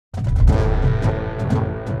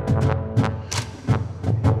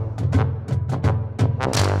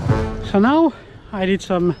So now I did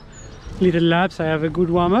some little laps, I have a good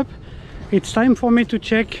warm-up. It's time for me to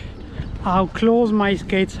check how close my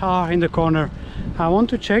skates are in the corner. I want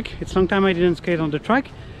to check, it's a long time I didn't skate on the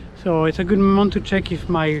track, so it's a good moment to check if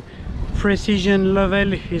my precision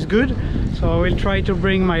level is good. So I will try to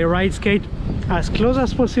bring my right skate as close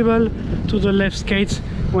as possible to the left skates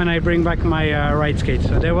when I bring back my right skate.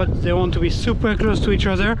 So they want to be super close to each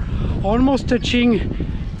other, almost touching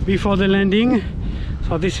before the landing.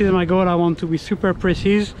 So this is my goal, I want to be super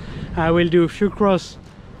precise. I will do a few cross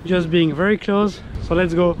just being very close. So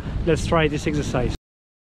let's go, let's try this exercise.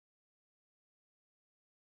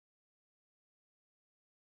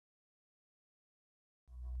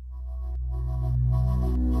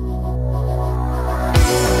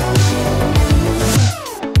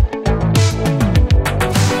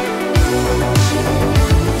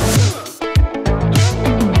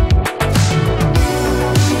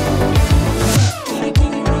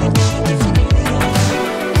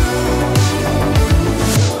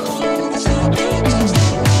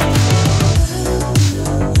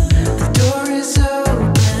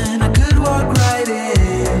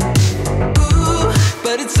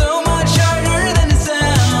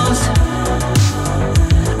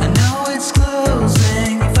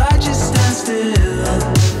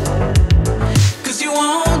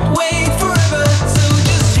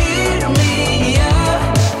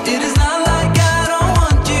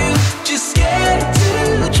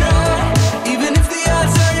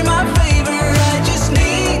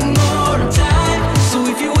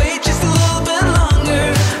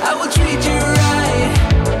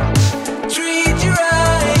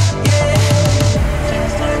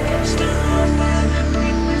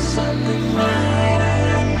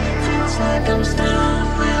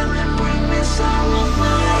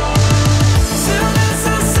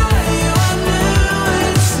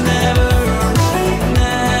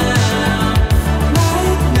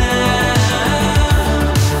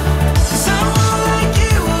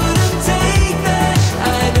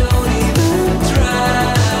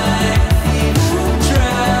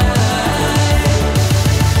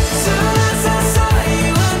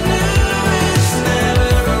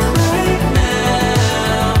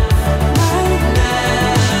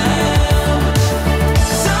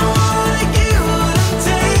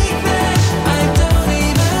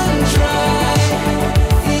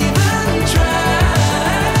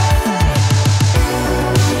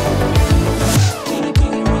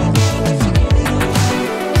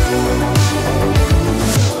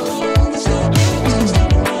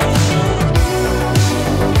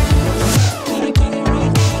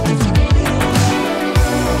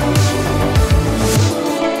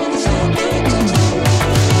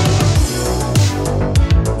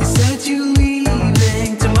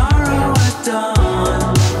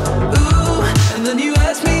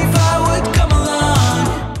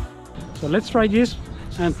 So let's try this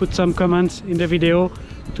and put some comments in the video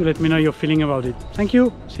to let me know your feeling about it. Thank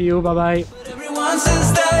you, see you, bye bye.